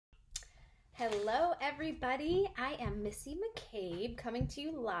Hello, everybody. I am Missy McCabe coming to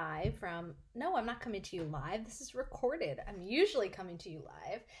you live from, no, I'm not coming to you live. This is recorded. I'm usually coming to you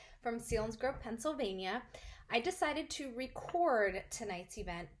live from Selinsgrove, Pennsylvania. I decided to record tonight's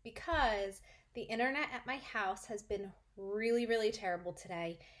event because the internet at my house has been really terrible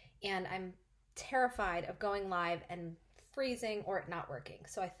today, and I'm terrified of going live and freezing or it not working.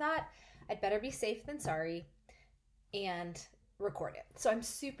 So I thought I'd better be safe than sorry and record it. So I'm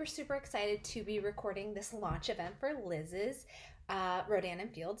super excited to be recording this launch event for Liz's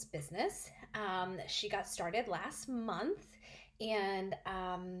Rodan+Fields business. She got started last month, and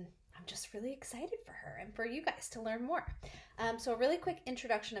I'm just really excited for her and for you guys to learn more. So a really quick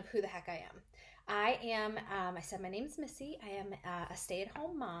introduction of who the heck I am. I said my name is Missy. I am a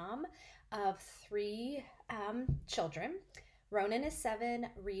stay-at-home mom of 3 children. Ronan is 7,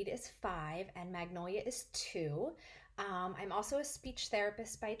 Reed is 5, and Magnolia is 2. I'm also a speech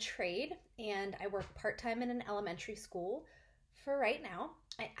therapist by trade, and I work part-time in an elementary school for right now.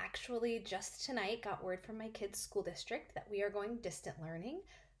 I actually just tonight got word from my kids' school district that we are going distant learning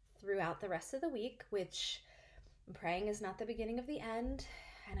throughout the rest of the week, which I'm praying is not the beginning of the end,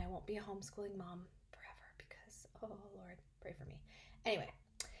 and I won't be a homeschooling mom forever because, oh Lord, pray for me. Anyway,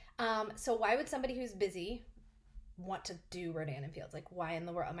 so why would somebody who's busy want to do Rodan+Fields? Like, why in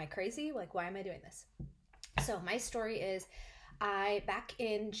the world? Am I crazy? Like, why am I doing this? So my story is, back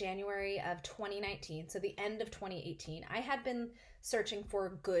in January of 2019, so the end of 2018, I had been searching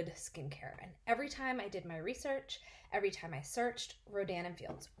for good skincare. And every time I did my research, every time I searched,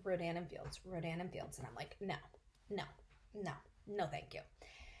 Rodan+Fields. And I'm like, no, thank you.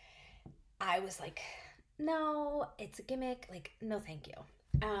 I was like, no, it's a gimmick. Like, no, thank you.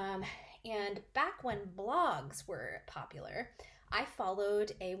 And back when blogs were popular, I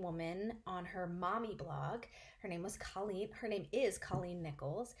followed a woman on her mommy blog. Her name was Colleen. Her name is Colleen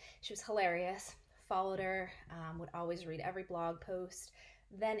Nichols. She was hilarious. Followed her, would always read every blog post.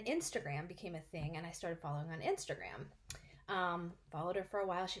 Then Instagram became a thing, and I started following on Instagram. Followed her for a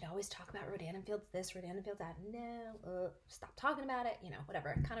while. She'd always talk about Rodan+Fields this, Rodan+Fields that. No, stop talking about it.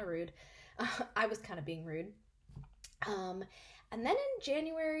 Whatever. Kind of rude. I was kind of being rude. And then in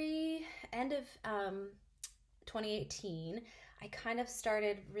January, end of 2018, I kind of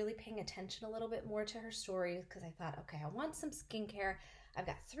started really paying attention a little bit more to her stories because I thought, okay, I want some skincare. I've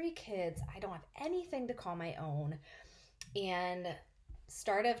got 3 kids. I don't have anything to call my own. And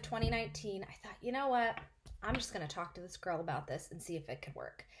start of 2019, I thought, you know what? I'm just going to talk to this girl about this and see if it could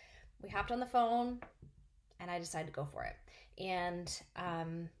work. We hopped on the phone, and I decided to go for it. And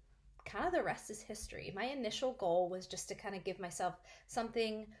kind of the rest is history. My initial goal was just to kind of give myself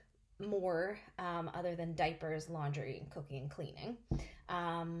something more other than diapers, laundry, and cooking and cleaning.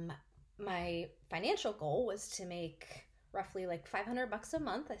 My financial goal was to make roughly like $500 a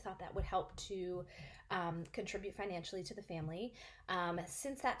month. I thought that would help to contribute financially to the family.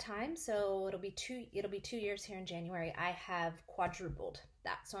 Since that time, so it'll be 2 years here in January, I have quadrupled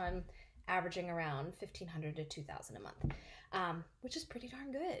that. So I'm averaging around $1,500 to $2,000 a month, which is pretty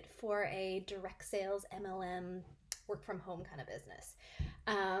darn good for a direct sales MLM work from home kind of business.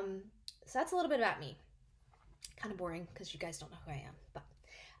 So that's a little bit about me. Kind of boring because you guys don't know who I am.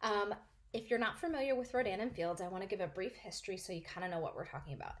 But if you're not familiar with Rodan+Fields, I want to give a brief history so you kind of know what we're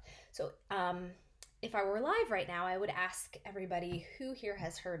talking about. So if I were live right now, I would ask everybody who here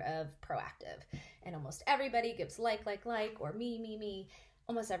has heard of Proactive. And almost everybody gives like, or me.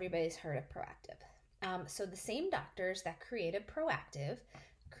 Almost everybody's heard of Proactive. So the same doctors that created Proactive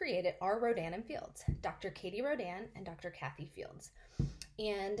created our Rodan+Fields, Dr. Katie Rodan and Dr. Kathy Fields.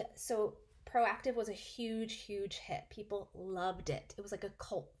 And so Proactive was a huge hit. People loved it. It was like a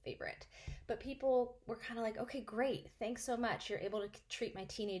cult favorite. But people were kind of like, okay, great. Thanks so much. You're able to treat my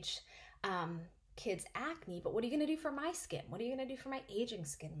teenage kids' acne, but what are you going to do for my skin? What are you going to do for my aging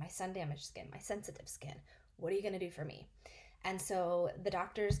skin, my sun-damaged skin, my sensitive skin? What are you going to do for me? And so the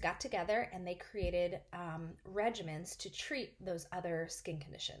doctors got together and they created regimens to treat those other skin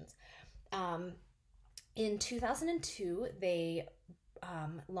conditions. In 2002, they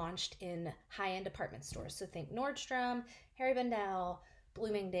launched in high-end department stores. So think Nordstrom, Harry Bendel,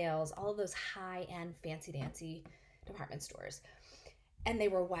 Bloomingdale's, all of those high-end fancy-dancy department stores. And they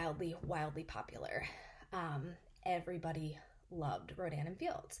were wildly popular. Everybody loved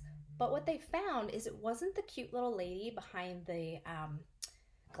Rodan+Fields. But what they found is it wasn't the cute little lady behind the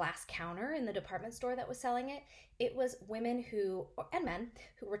glass counter in the department store that was selling it. It was women and men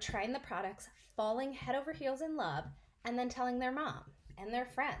who were trying the products, falling head over heels in love, and then telling their mom and their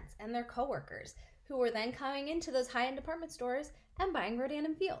friends and their coworkers, who were then coming into those high-end department stores and buying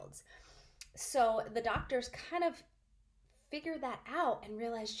Rodan+Fields. So the doctors kind of figured that out and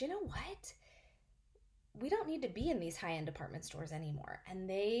realized, you know what? we don't need to be in these high-end department stores anymore. And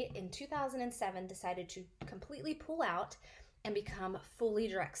they, in 2007, decided to completely pull out and become fully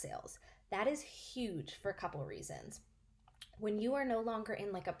direct sales. That is huge for a couple of reasons. When you are no longer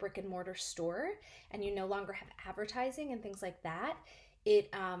in like a brick and mortar store and you no longer have advertising and things like that,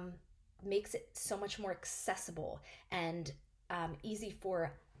 it makes it so much more accessible and easy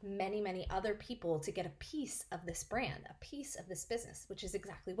for many other people to get a piece of this brand, a piece of this business, which is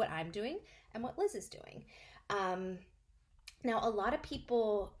exactly what I'm doing and what Liz is doing. Now, a lot of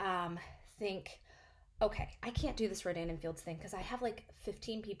people think, okay, I can't do this Rodan+Fields thing because I have like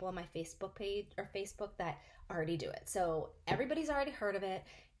 15 people on my Facebook page or Facebook that already do it. So everybody's already heard of it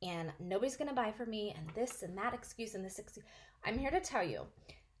and nobody's going to buy from me and this and that excuse and this excuse. I'm here to tell you,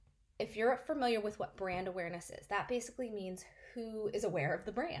 if you're familiar with what brand awareness is, that basically means who is aware of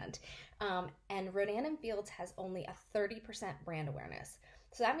the brand. And Rodan+Fields has only a 30% brand awareness.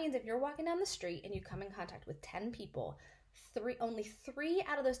 So that means if you're walking down the street and you come in contact with 10 people, only 3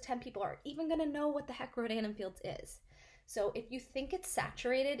 out of those 10 people are even going to know what the heck Rodan+Fields is. So if you think it's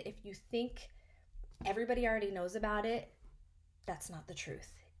saturated, if you think everybody already knows about it, that's not the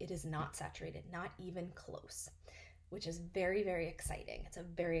truth. It is not saturated, not even close, which is very exciting. It's a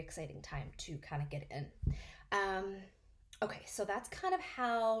very exciting time to kind of get in. Okay, so that's kind of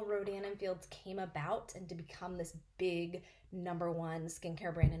how Rodan+Fields came about and to become this big #1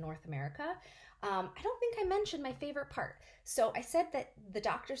 skincare brand in North America. I don't think I mentioned my favorite part. So I said that the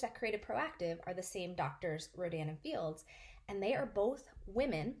doctors that created Proactive are the same doctors, Rodan+Fields, and they are both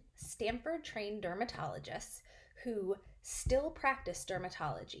women, Stanford-trained dermatologists who still practice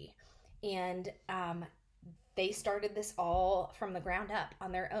dermatology. And they started this all from the ground up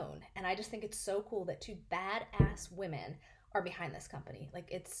on their own. And I just think it's so cool that 2 badass women are behind this company. Like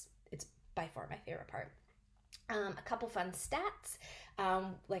it's by far my favorite part. A couple fun stats.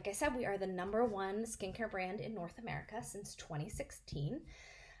 Like I said, we are the #1 skincare brand in North America since 2016.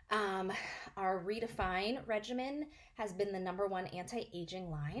 Our Redefine regimen has been the #1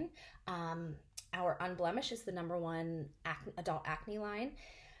 anti-aging line. Our Unblemish is the #1 adult acne line.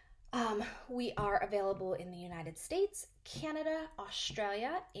 We are available in the United States, Canada,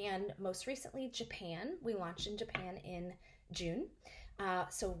 Australia, and most recently Japan. We launched in Japan in June.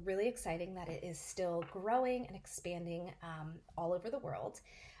 So really exciting that it is still growing and expanding all over the world.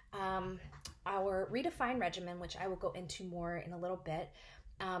 Our Redefine regimen, which I will go into more in a little bit,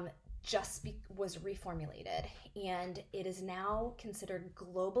 was reformulated and it is now considered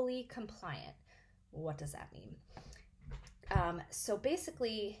globally compliant. What does that mean? So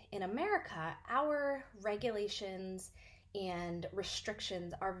basically in America, our regulations and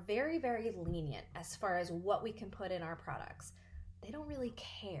restrictions are very lenient as far as what we can put in our products. They don't really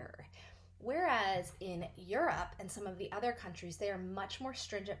care. Whereas in Europe and some of the other countries, they are much more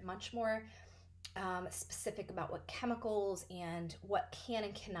stringent, much more specific about what chemicals and what can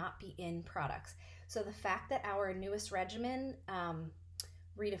and cannot be in products. So the fact that our newest regimen,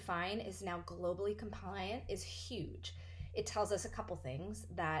 Redefine, is now globally compliant is huge. It tells us a couple things,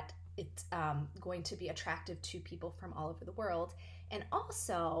 that it's going to be attractive to people from all over the world. And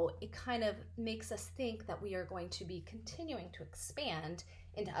also it kind of makes us think that we are going to be continuing to expand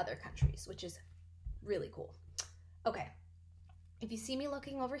into other countries, which is really cool. Okay. If you see me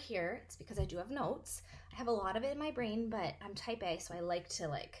looking over here, it's because I do have notes. I have a lot of it in my brain, but I'm type A, so I like to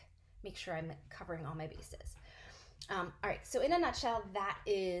make sure I'm covering all my bases. All right, so in a nutshell, that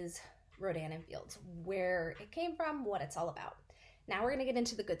is Rodan+Fields, where it came from, what it's all about. Now we're gonna get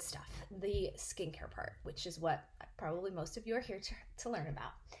into the good stuff, the skincare part, which is what probably most of you are here to learn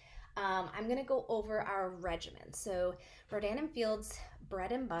about. I'm gonna go over our regimen. So Rodan+Fields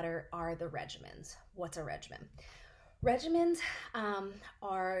bread and butter are the regimens. What's a regimen? Regimens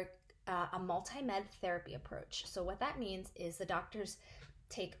are a multi-med therapy approach. So what that means is the doctors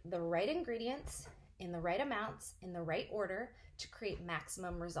take the right ingredients in the right amounts, in the right order to create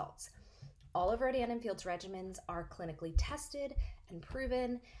maximum results. All of Rodan+Fields regimens are clinically tested and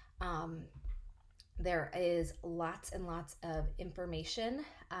proven. There is lots and lots of information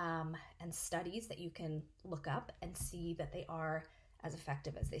and studies that you can look up and see that they are as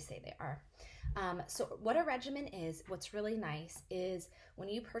effective as they say they are. So what a regimen is, what's really nice is when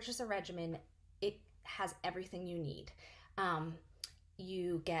you purchase a regimen, it has everything you need.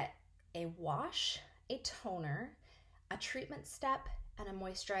 You get a wash, a toner, a treatment step, and a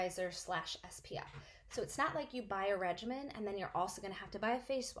moisturizer/SPF. So it's not like you buy a regimen and then you're also going to have to buy a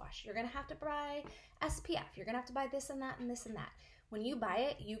face wash. You're going to have to buy SPF. You're going to have to buy this and that and this and that. When you buy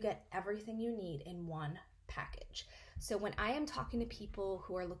it, you get everything you need in one package. So when I am talking to people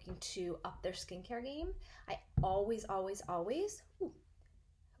who are looking to up their skincare game, I always, hope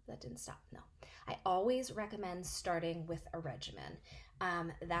that that didn't stop. No. I always recommend starting with a regimen.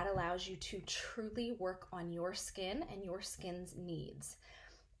 That allows you to truly work on your skin and your skin's needs.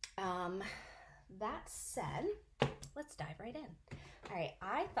 That said, let's dive right in. All right,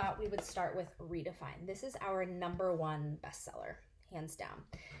 I thought we would start with Redefine. This is our #1 bestseller, hands down.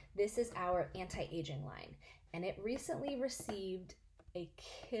 This is our anti-aging line, and it recently received a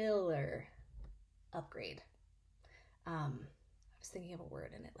killer upgrade. I was thinking of a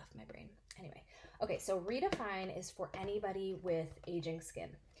word and it left my brain. Anyway, okay, so Redefine is for anybody with aging skin.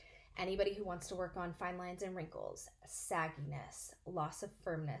 Anybody who wants to work on fine lines and wrinkles, sagginess, loss of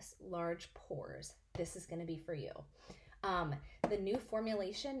firmness, large pores, this is going to be for you. The new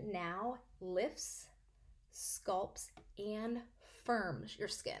formulation now lifts, sculpts, and firms your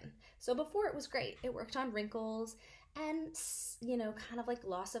skin. So before it was great. It worked on wrinkles and, kind of like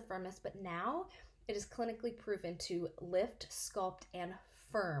loss of firmness, but now it is clinically proven to lift, sculpt, and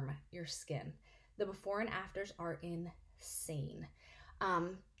firm your skin. The before and afters are insane.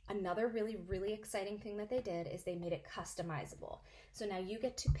 Another really, really exciting thing that they did is they made it customizable. So now you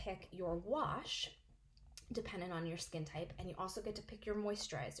get to pick your wash dependent on your skin type, and you also get to pick your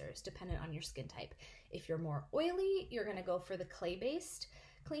moisturizers dependent on your skin type. If you're more oily, you're going to go for the clay-based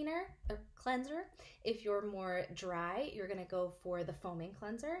cleaner or cleanser. If you're more dry, you're going to go for the foaming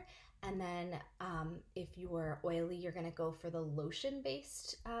cleanser. And then if you're oily, you're going to go for the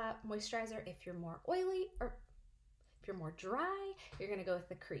lotion-based moisturizer. If you're more oily or if you're more dry, you're going to go with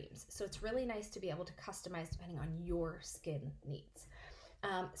the creams. So it's really nice to be able to customize depending on your skin needs.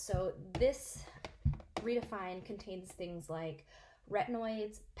 So this Redefine contains things like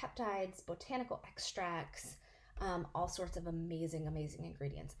retinoids, peptides, botanical extracts, all sorts of amazing, amazing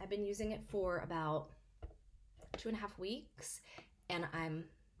ingredients. I've been using it for about 2.5 weeks, and I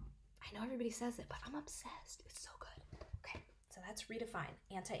know everybody says it, but I'm obsessed. It's so good. Okay, so that's Redefine,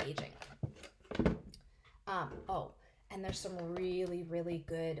 anti-aging. And there's some really, really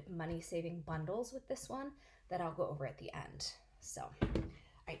good money-saving bundles with this one that I'll go over at the end. So, all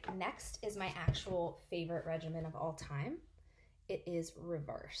right, next is my actual favorite regimen of all time. It is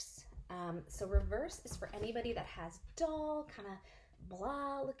Reverse. So Reverse is for anybody that has dull, kind of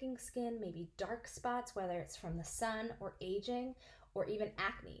blah looking skin, maybe dark spots, whether it's from the sun or aging, or even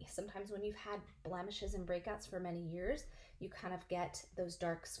acne. Sometimes when you've had blemishes and breakouts for many years, you kind of get those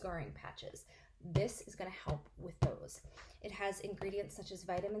dark scarring patches. This is going to help with those. It has ingredients such as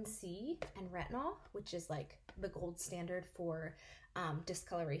vitamin C and retinol, which is like the gold standard for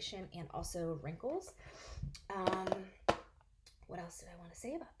discoloration and also wrinkles. What else did I want to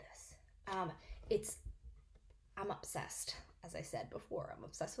say about this? I'm obsessed, as I said before. I'm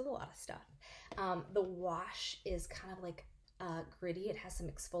obsessed with a lot of stuff. The wash is kind of like gritty. It has some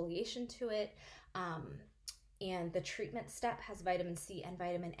exfoliation to it. And the treatment step has vitamin C and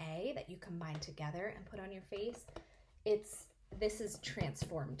vitamin A that you combine together and put on your face. This has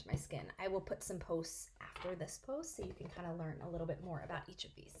transformed my skin. I will put some posts after this post so you can kind of learn a little bit more about each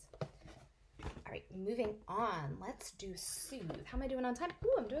of these. All right, moving on. Let's do Soothe. How am I doing on time?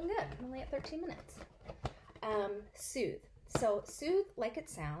 Ooh, I'm doing good. I'm only at 13 minutes. Soothe. So Soothe, like it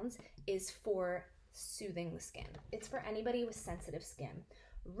sounds, is for soothing the skin. It's for anybody with sensitive skin.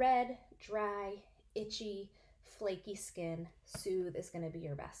 Red, dry, itchy, flaky skin, Soothe is going to be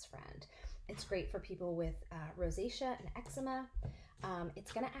your best friend. It's great for people with rosacea and eczema.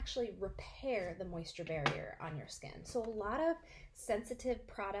 It's going to actually repair the moisture barrier on your skin. So a lot of sensitive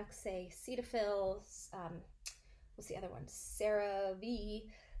products, say Cetaphil, what's the other one? CeraVe,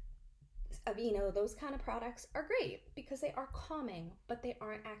 Aveeno, those kind of products are great because they are calming, but they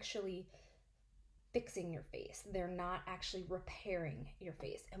aren't actually fixing your face. They're not actually repairing your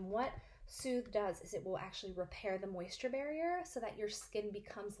face. And what Soothe does is it will actually repair the moisture barrier so that your skin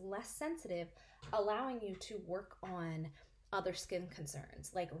becomes less sensitive, allowing you to work on other skin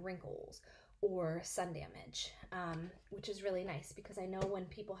concerns like wrinkles or sun damage, which is really nice because I know when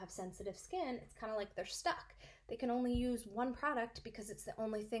people have sensitive skin, it's kind of like they're stuck. They can only use one product because it's the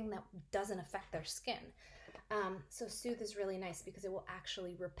only thing that doesn't affect their skin. So Soothe is really nice because it will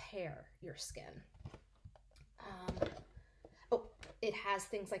actually repair your skin. It has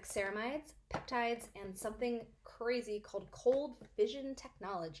things like ceramides, peptides, and something crazy called cold fission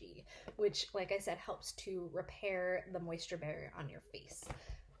technology, which, like I said, helps to repair the moisture barrier on your face.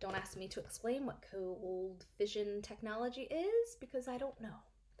 Don't ask me to explain what cold fission technology is because I don't know,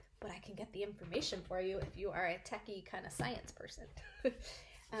 but I can get the information for you if you are a techie kind of science person.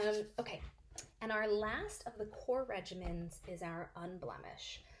 Okay, and our last of the core regimens is our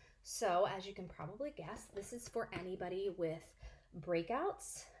Unblemish. So, as you can probably guess, this is for anybody with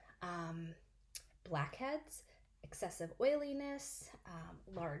breakouts, blackheads, excessive oiliness,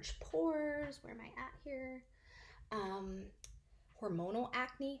 large pores. Where am I at here? Hormonal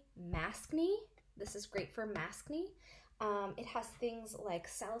acne, maskne. This is great for maskne. It has things like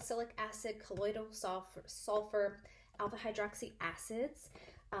salicylic acid, colloidal sulfur, alpha hydroxy acids.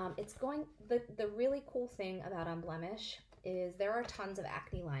 The really cool thing about Unblemish is there are tons of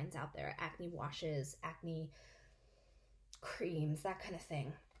acne lines out there, acne washes, acne creams, that kind of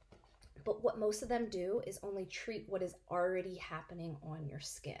thing. But what most of them do is only treat what is already happening on your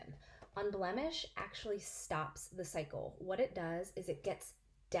skin. Unblemish actually stops the cycle. What it does is it gets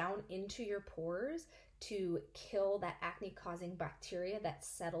down into your pores to kill that acne-causing bacteria that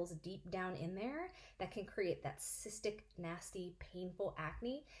settles deep down in there that can create that cystic, nasty, painful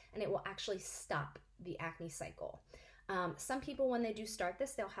acne, and it will actually stop the acne cycle. Some people, when they do start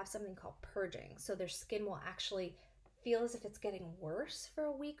this, they'll have something called purging. So their skin will actually feel as if it's getting worse for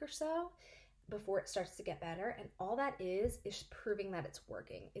a week or so before it starts to get better. And all that is proving that it's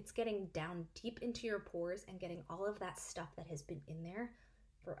working. It's getting down deep into your pores and getting all of that stuff that has been in there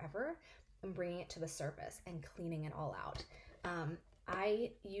forever and bringing it to the surface and cleaning it all out.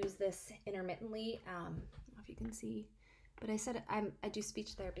 I use this intermittently. I don't know if you can see, but I said I do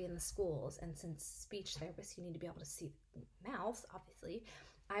speech therapy in the schools, and since speech therapists, you need to be able to see mouths, obviously,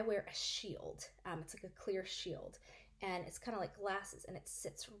 I wear a shield. It's like a clear shield, and it's kind of like glasses, and it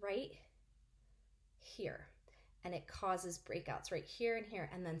sits right here, and it causes breakouts right here and here,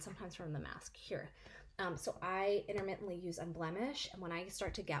 and then sometimes from the mask here. So I intermittently use Unblemish, and when I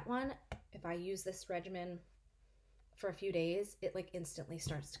start to get one, if I use this regimen for a few days, it like instantly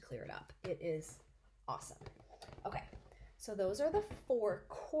starts to clear it up. It is awesome. Okay, so those are the 4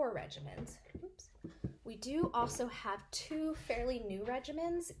 core regimens. Oops. We do also have 2 fairly new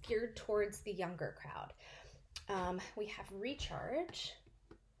regimens geared towards the younger crowd. We have Recharge,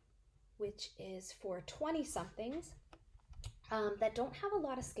 which is for 20-somethings that don't have a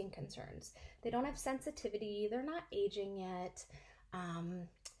lot of skin concerns. They don't have sensitivity. They're not aging yet.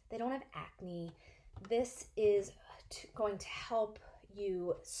 They don't have acne. This is going to help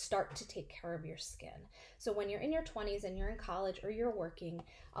you start to take care of your skin. So when you're in your 20s and you're in college or you're working,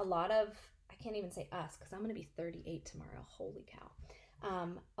 a lot of, I can't even say us because I'm going to be 38 tomorrow. Holy cow.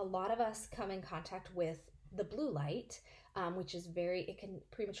 A lot of us come in contact with the blue light, which is it can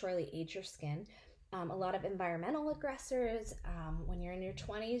prematurely age your skin. A lot of environmental aggressors. When you're in your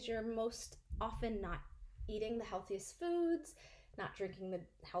 20s, you're most often not eating the healthiest foods, not drinking the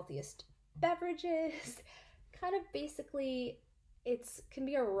healthiest beverages. Kind of basically, it can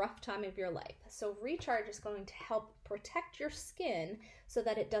be a rough time of your life. So Recharge is going to help protect your skin so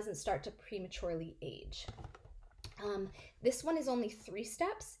that it doesn't start to prematurely age. This one is only 3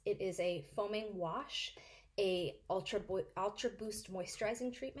 steps. It is a foaming wash, a ultra boost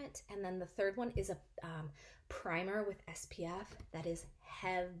moisturizing treatment, and then the third one is a primer with SPF. That is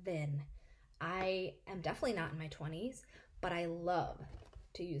heaven. I am definitely not in my 20s, but I love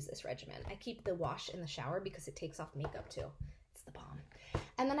to use this regimen. I keep the wash in the shower because it takes off makeup too. It's the bomb.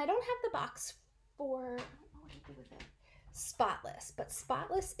 And then I don't have the box for, I don't know what to do with it, Spotless. But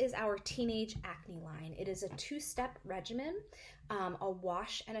Spotless is our teenage acne line. It is a 2-step regimen, a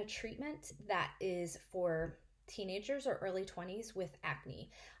wash and a treatment that is for teenagers or early 20s with acne.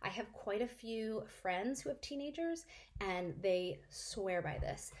 I have quite a few friends who have teenagers and they swear by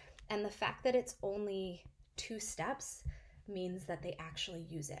this. And the fact that it's only 2 steps means that they actually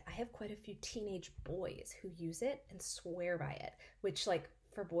use it. I have quite a few teenage boys who use it and swear by it, which like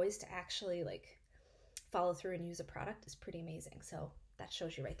for boys to actually like follow through and use a product is pretty amazing. So that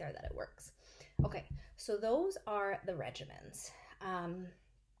shows you right there that it works. Okay, so those are the regimens.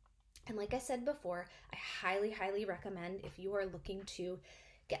 And like I said before, I highly, highly recommend if you are looking to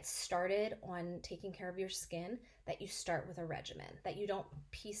get started on taking care of your skin, that you start with a regimen, that you don't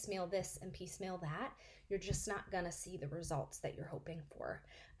piecemeal this and piecemeal that. You're just not gonna see the results that you're hoping for.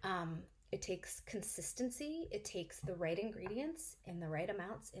 It takes consistency. It takes the right ingredients in the right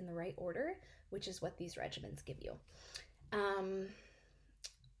amounts in the right order, which is what these regimens give you.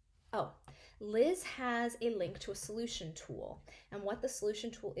 Liz has a link to a solution tool. And what the solution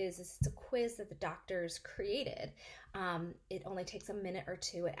tool is it's a quiz that the doctors created. It only takes a minute or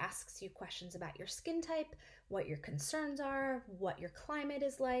 2. It asks you questions about your skin type, what your concerns are, what your climate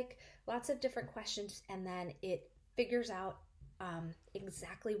is like, lots of different questions. And then it figures out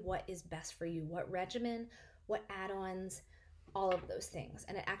exactly what is best for you, what regimen, what add-ons, all of those things.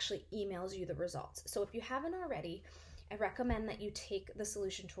 And it actually emails you the results. So if you haven't already, I recommend that you take the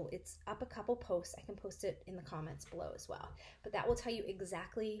solution tool. It's up a couple posts. I can post it in the comments below as well. But that will tell you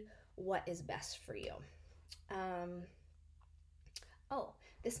exactly what is best for you.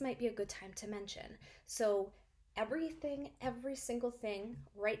 This might be a good time to mention. So everything, every single thing,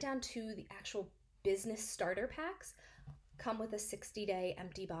 right down to the actual business starter packs, come with a 60-day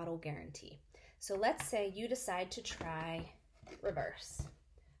empty bottle guarantee. So let's say you decide to try Reverse,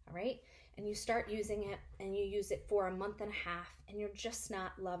 all right? And you start using it and you use it for a month and a half and you're just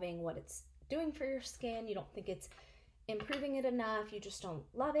not loving what it's doing for your skin. You don't think it's improving it enough. You just don't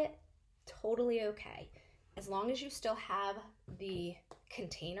love it. Totally okay. As long as you still have the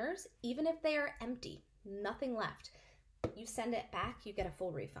containers, even if they are empty, nothing left, you send it back, you get a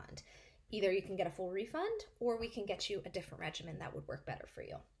full refund. Either you can get a full refund or we can get you a different regimen that would work better for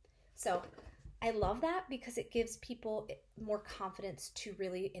you. So I love that because it gives people more confidence to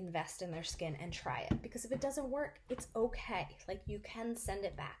really invest in their skin and try it. Because if it doesn't work, it's okay. Like, you can send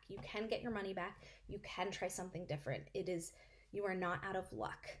it back. You can get your money back. You can try something different. You are not out of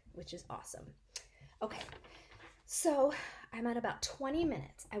luck, which is awesome. Okay, so I'm at about 20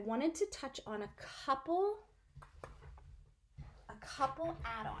 minutes. I wanted to touch on a couple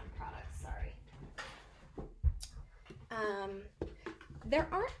add-on products, sorry. There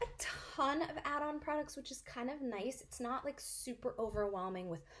aren't a ton of add-on products, which is kind of nice. It's not like super overwhelming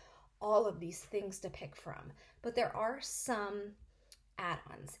with all of these things to pick from, but there are some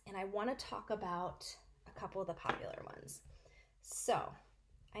add-ons, and I want to talk about a couple of the popular ones. So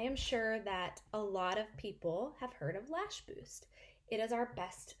I am sure that a lot of people have heard of Lash Boost. It is our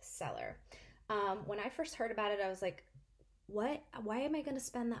best seller. When I first heard about it, I was like, what? Why am I going to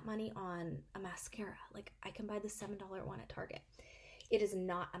spend that money on a mascara? Like, I can buy the $7 one at Target. It is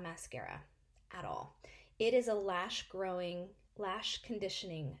not a mascara at all. It is a lash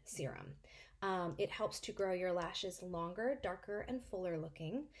conditioning serum. It helps to grow your lashes longer, darker, and fuller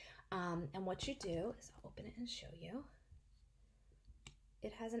looking. And what you do is, I'll open it and show you.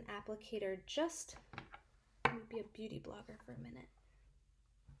 It has an applicator just, let me be a beauty blogger for a minute.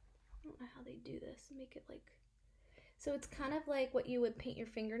 I don't know how they do this. Make it like, so it's kind of like what you would paint your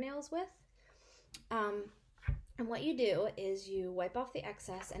fingernails with. And what you do is you wipe off the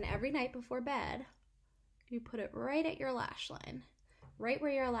excess, and every night before bed, you put it right at your lash line, right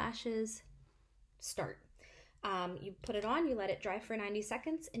where your lashes start. You put it on, you let it dry for 90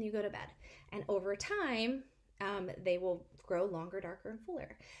 seconds, and you go to bed. And over time, they will grow longer, darker, and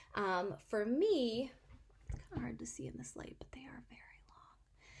fuller. For me, it's kind of hard to see in this light, but they are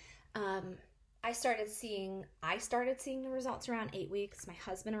very long. I started seeing the results around 8 weeks, my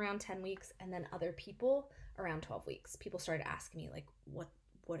husband around 10 weeks, and then other people around 12 weeks. People started asking me, like, what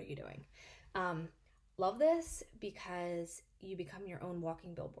are you doing? Love this because you become your own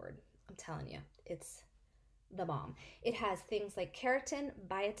walking billboard. I'm telling you, it's the bomb. It has things like keratin,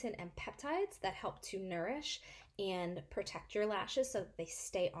 biotin, and peptides that help to nourish and protect your lashes so that they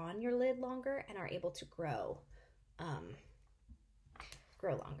stay on your lid longer and are able to grow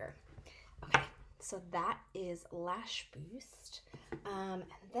longer. Okay, so that is Lash Boost. And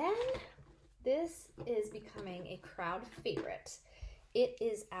then this is becoming a crowd favorite. It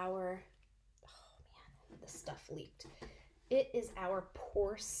is our, oh man, the stuff leaked. It is our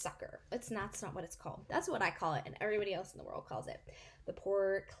pore sucker. That's not what it's called. That's what I call it, and everybody else in the world calls it the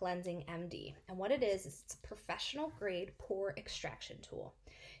Pore Cleansing MD. And what it is it's a professional grade pore extraction tool.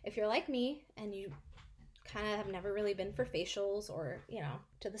 If you're like me and you kind of have never really been for facials or,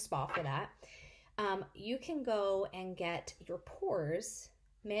 to the spa for that, you can go and get your pores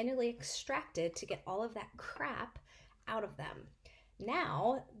manually extracted to get all of that crap out of them.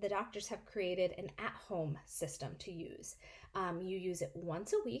 Now, the doctors have created an at-home system to use. You use it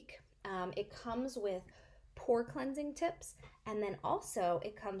once a week. It comes with pore cleansing tips, and then also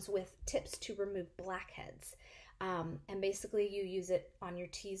it comes with tips to remove blackheads. And basically you use it on your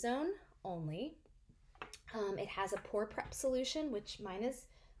T-zone only. It has a pore prep solution, which mine is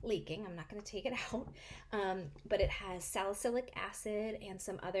leaking. I'm not going to take it out. But it has salicylic acid and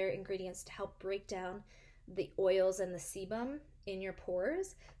some other ingredients to help break down the oils and the sebum in your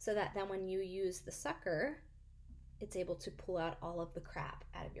pores so that then when you use the sucker, it's able to pull out all of the crap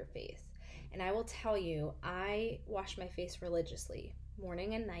out of your face. And I will tell you, I wash my face religiously,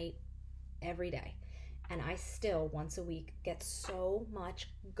 morning and night, every day. And I still, once a week, get so much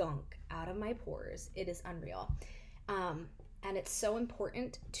gunk out of my pores. It is unreal. And it's so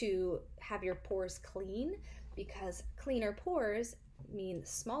important to have your pores clean because cleaner pores mean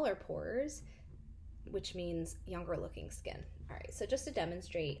smaller pores, which means younger looking skin. All right, so just to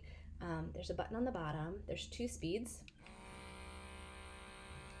demonstrate, there's a button on the bottom. There's 2 speeds.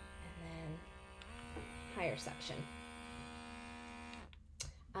 And then higher section.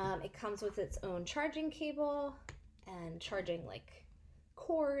 It comes with its own charging cable and charging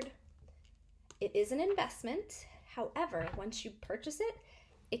cord. It is an investment. However, once you purchase it,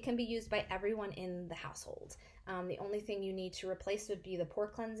 it can be used by everyone in the household. The only thing you need to replace would be the pore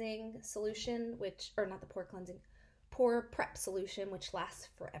cleansing solution, pore prep solution, which lasts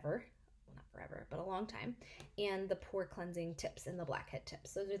forever. Well, not forever, but a long time. And the pore cleansing tips and the blackhead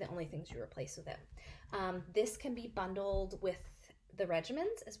tips. Those are the only things you replace with it. This can be bundled with the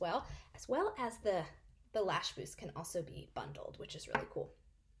regimens as well as the lash boost can also be bundled, which is really cool.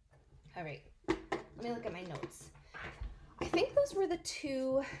 All right, let me look at my notes. I think those were the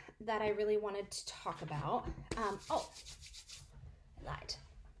two that I really wanted to talk about. I lied.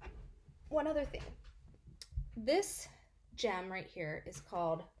 One other thing. This gem right here is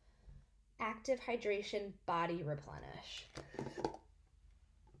called Active Hydration Body Replenish.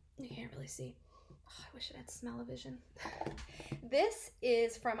 You can't really see. Oh, I wish it had smell-o-vision. This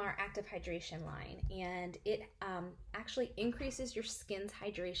is from our Active Hydration line, and it actually increases your skin's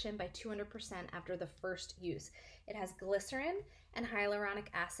hydration by 200% after the first use. It has glycerin and hyaluronic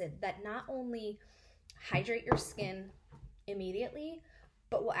acid that not only hydrate your skin immediately,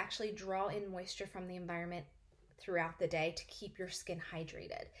 but will actually draw in moisture from the environment throughout the day to keep your skin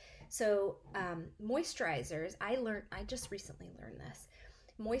hydrated. So moisturizers, I just recently learned this.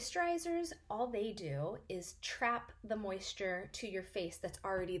 Moisturizers, all they do is trap the moisture to your face that's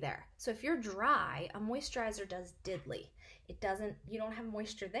already there. So if you're dry, a moisturizer does diddly. You don't have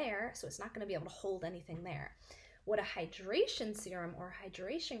moisture there, so it's not going to be able to hold anything there. What a hydration serum or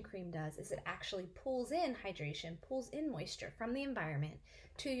hydration cream does is it actually pulls in hydration, pulls in moisture from the environment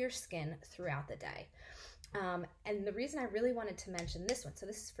to your skin throughout the day. And the reason I really wanted to mention this one, so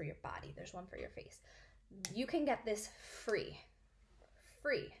this is for your body, there's one for your face. You can get this free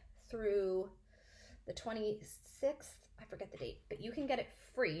through the 26th, I forget the date, but you can get it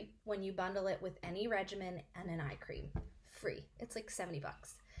free when you bundle it with any regimen and an eye cream. Free. It's like $70.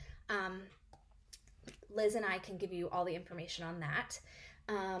 Liz and I can give you all the information on that.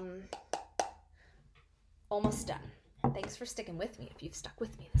 Almost done. Thanks for sticking with me if you've stuck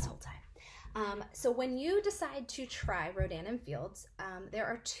with me this whole time. So when you decide to try Rodan+Fields, there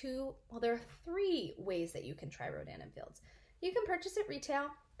are three ways that you can try Rodan+Fields. You can purchase it retail,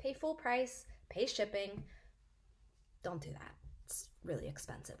 pay full price, pay shipping. Don't do that. It's really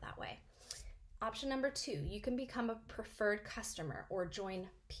expensive that way. Option number 2, you can become a preferred customer or join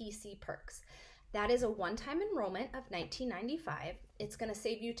PC Perks. That is a one-time enrollment of $19.95. It's going to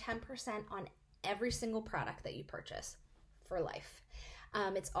save you 10% on every single product that you purchase for life.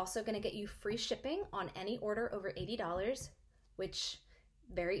 It's also going to get you free shipping on any order over $80, which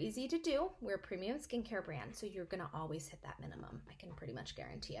very easy to do. We're a premium skincare brand, so you're going to always hit that minimum. I can pretty much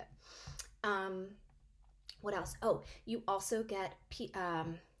guarantee it. What else? Oh, you also get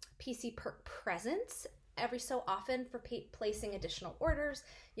PC Perk presents every so often for placing additional orders.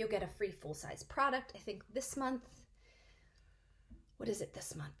 You'll get a free full-size product. I think this month, what is it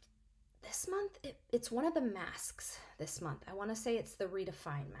this month? This month, it's one of the masks this month. I want to say it's the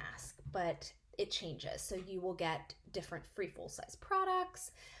Redefine mask, but it changes. So you will get different free full-size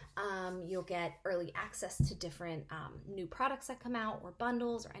products. You'll get early access to different new products that come out or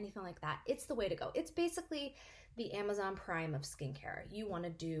bundles or anything like that. It's the way to go. It's basically the Amazon Prime of skincare. You want to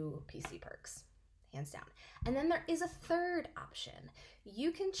do PC Perks, hands down. And then there is a third option.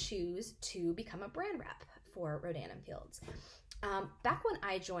 You can choose to become a brand rep for Rodan+Fields. Back when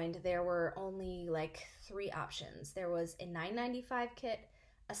I joined, there were only like 3 options. There was a $9.95 kit,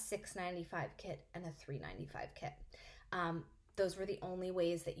 a $6.95 kit, and a $3.95 kit. Those were the only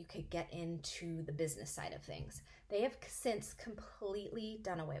ways that you could get into the business side of things. They have since completely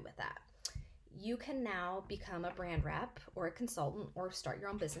done away with that. You can now become a brand rep or a consultant or start your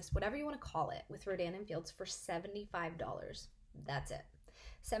own business, whatever you want to call it, with Rodan+Fields for $75. That's it.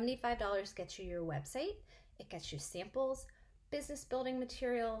 $75 gets you your website. It gets you samples, business building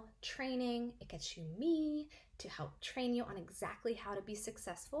material, training. It gets you me to help train you on exactly how to be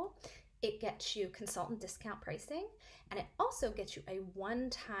successful. It gets you consultant discount pricing, and it also gets you a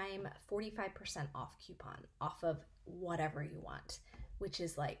one-time 45% off coupon off of whatever you want, which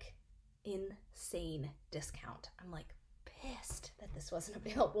is like insane discount. I'm like pissed that this wasn't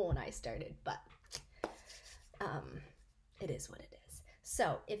available when I started, but it is what it is.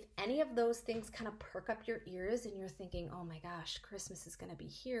 So if any of those things kind of perk up your ears and you're thinking, oh my gosh, Christmas is going to be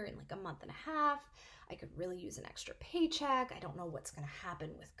here in like a month and a half, I could really use an extra paycheck, I don't know what's going to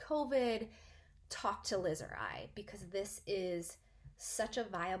happen with COVID, talk to Liz or I, because this is such a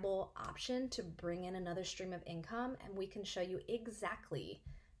viable option to bring in another stream of income, and we can show you exactly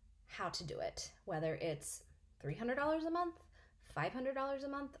how to do it, whether it's $300 a month, $500 a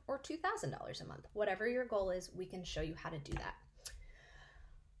month, or $2,000 a month. Whatever your goal is, we can show you how to do that.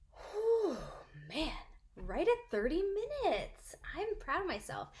 Whew, man, right at 30 minutes. I'm proud of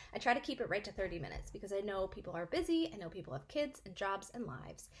myself. I try to keep it right to 30 minutes because I know people are busy. I know people have kids and jobs and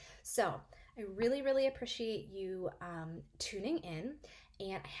lives. So I really, really appreciate you tuning in.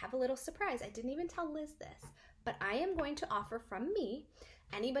 And I have a little surprise. I didn't even tell Liz this, but I am going to offer from me,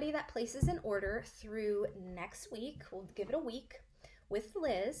 anybody that places an order through next week, we'll give it a week, with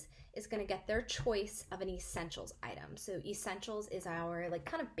Liz, is going to get their choice of an essentials item. So essentials is our like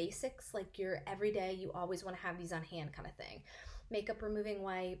kind of basics, like your everyday, you always want to have these on hand kind of thing. Makeup removing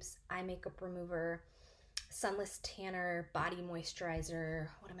wipes, eye makeup remover, sunless tanner, body moisturizer,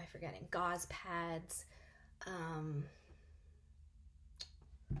 what am I forgetting? Gauze pads.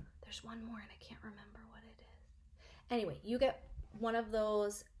 There's one more and I can't remember what it is. Anyway, you get one of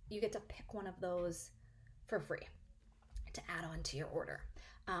those, you get to pick one of those for free to add on to your order.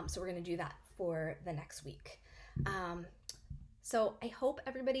 So we're going to do that for the next week. So I hope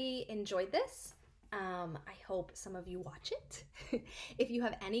everybody enjoyed this. I hope some of you watch it. If you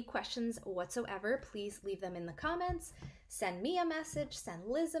have any questions whatsoever, please leave them in the comments. Send me a message, send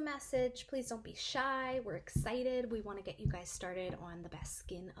Liz a message. Please don't be shy. We're excited. We want to get you guys started on the best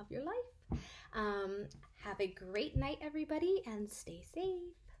skin of your life. Have a great night, everybody, and stay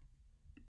safe.